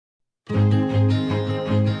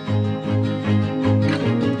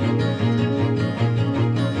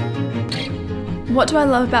What do I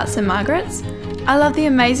love about St Margaret's? I love the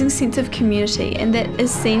amazing sense of community and that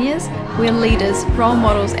as seniors, we're leaders, role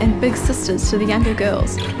models and big sisters to the younger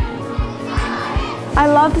girls. I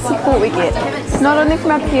love the support we get, not only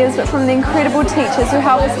from our peers but from the incredible teachers who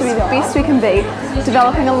help us to be the best we can be,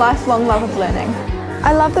 developing a lifelong love of learning.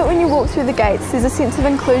 I love that when you walk through the gates there's a sense of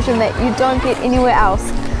inclusion that you don't get anywhere else.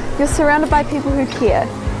 You're surrounded by people who care.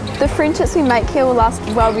 The friendships we make here will last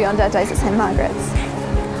well beyond our days at St Margaret's.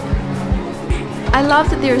 I love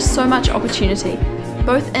that there is so much opportunity,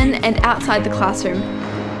 both in and outside the classroom,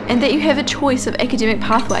 and that you have a choice of academic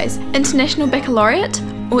pathways, International Baccalaureate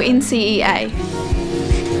or NCEA.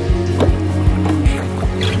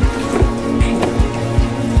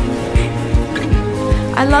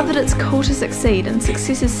 I love that it's cool to succeed and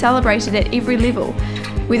success is celebrated at every level,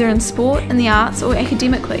 whether in sport, in the arts or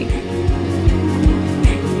academically.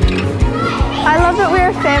 I love that we're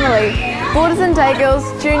a family. Boarders and day girls,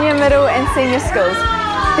 junior, middle and senior schools.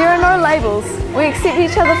 There are no labels. We accept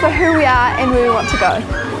each other for who we are and where we want to go.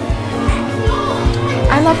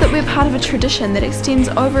 I love that we're part of a tradition that extends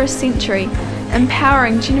over a century,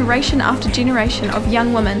 empowering generation after generation of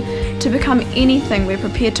young women to become anything we're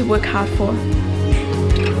prepared to work hard for.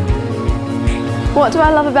 What do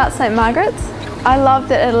I love about St Margaret's? I love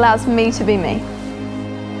that it allows me to be me.